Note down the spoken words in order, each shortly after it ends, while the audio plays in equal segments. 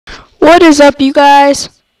What is up, you guys?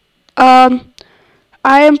 I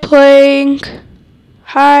am playing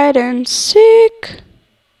hide and seek,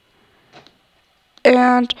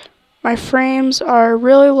 and my frames are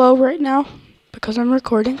really low right now because I'm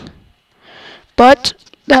recording. But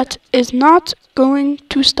that is not going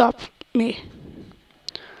to stop me.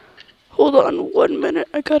 Hold on 1 minute,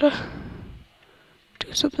 I gotta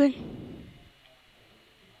do something.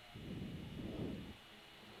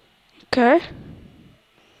 Okay.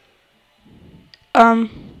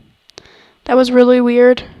 That was really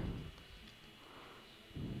weird.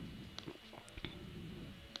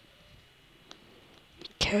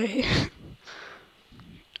 Okay.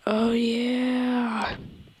 Oh yeah.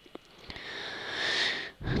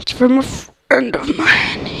 It's from a friend of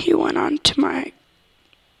mine. He went on to my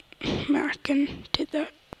Mac and did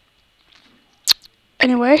that.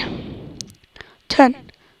 Anyway.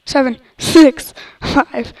 10, 7, 6,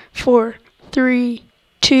 5, 4, 3,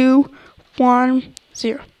 2, 1,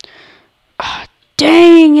 0. Ah,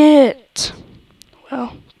 dang it.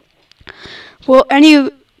 Well,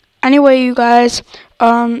 anyway, you guys,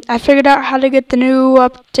 I figured out how to get the new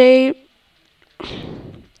update.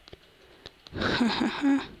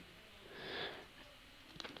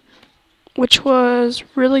 Which was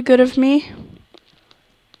really good of me.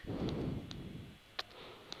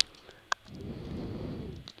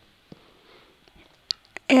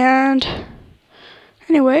 And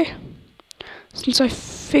anyway, since I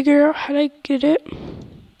figured out how to get it,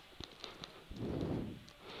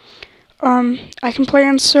 I can play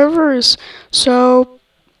on servers. So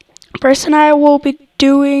Bryce and I will be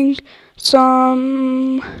doing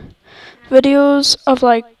some videos of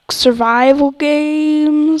like survival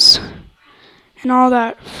games and all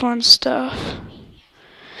that fun stuff.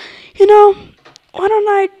 You know, why don't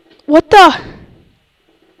I, what the?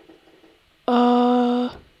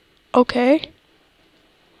 Okay.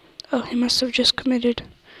 Oh, he must have just committed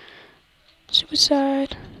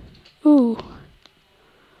suicide. Ooh.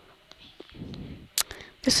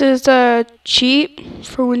 This is a cheat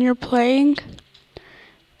for when you're playing.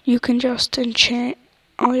 You can just enchant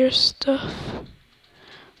all your stuff.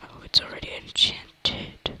 Oh, it's already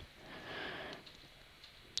enchanted.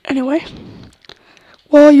 Anyway.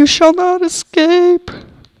 Well, you shall not escape.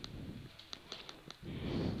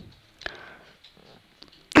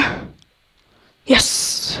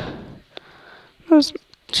 Yes. That was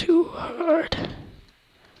too hard.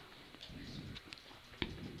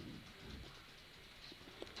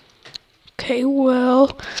 Okay,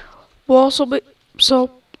 well, we'll also be, so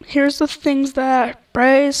here's the things that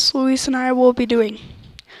Bryce, Luis, and I will be doing.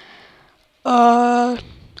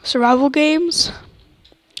 Survival games,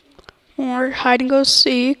 more hide and go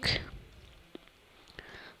seek,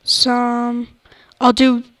 I'll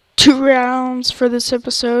do 2 rounds for this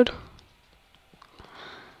episode.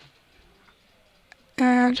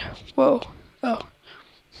 And, whoa, oh.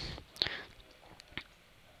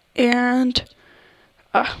 And,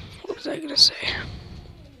 what was I gonna say?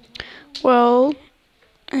 Well,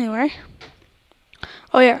 anyway.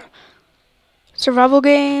 Oh yeah. Survival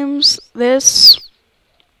games, this,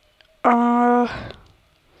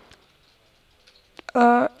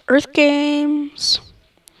 Earth games,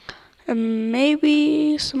 and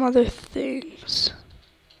maybe some other things.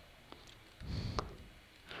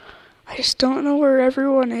 I just don't know where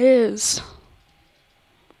everyone is.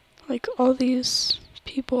 Like all these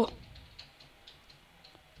people.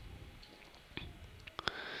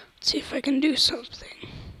 Let's see if I can do something.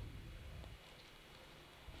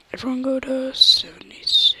 Everyone go to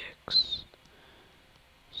 76.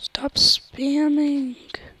 Stop spamming.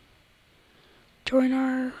 Join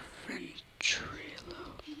our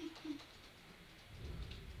Ventrilo.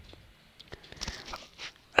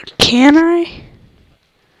 Can I?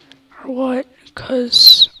 Or what?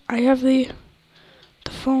 Because I have the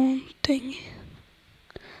phone thing.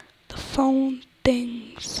 The phone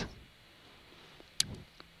things.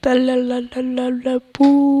 The la la la la la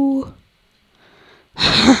boo.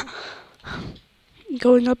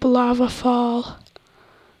 Going up a lava fall.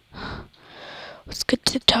 Let's get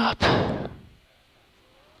to the top.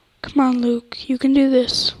 Come on, Luke. You can do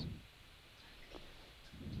this.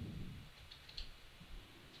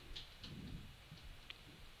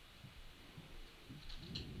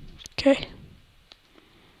 Okay.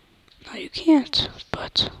 No, you can't,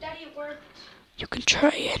 but Daddy, it worked. You can try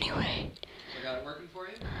anyway. I got it working for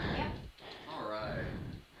you? Yep. Alright.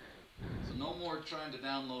 So no more trying to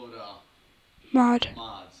download Mods.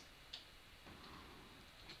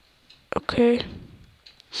 Okay.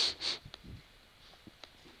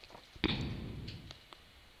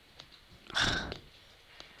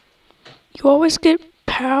 You always get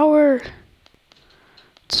power.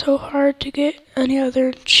 It's so hard to get any other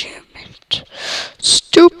enchantment.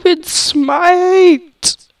 Stupid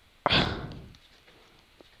smite!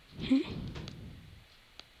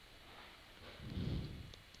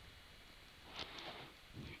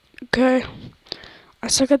 Okay, I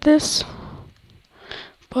suck at this,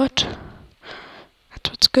 but that's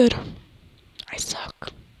what's good. I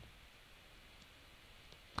suck.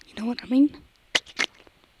 You know what I mean?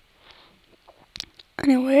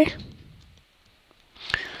 Anyway.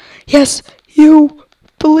 Yes, you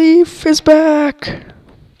belief is back.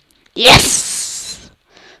 Yes!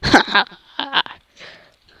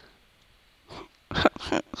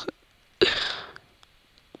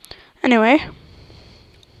 Anyway.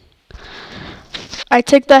 I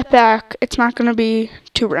take that back. It's not going to be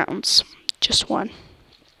 2 rounds. Just 1.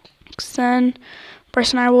 Then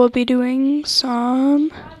Bryce and I will be doing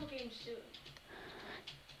some...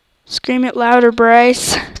 Scream it louder,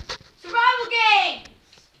 Bryce. Survival games!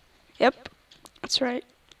 Yep, that's right.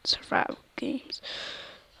 Survival games.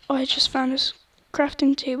 Oh, I just found this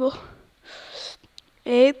crafting table.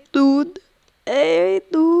 Hey, dude. Hey,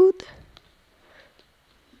 dude.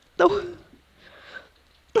 No.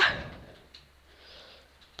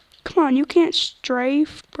 Come on, you can't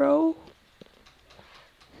strafe, bro.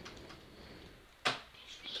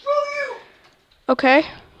 Okay,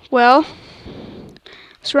 well,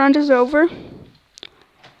 this round is over.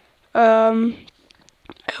 I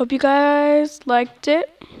hope you guys liked it,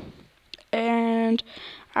 and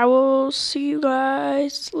I will see you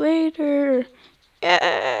guys later.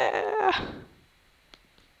 Yeah.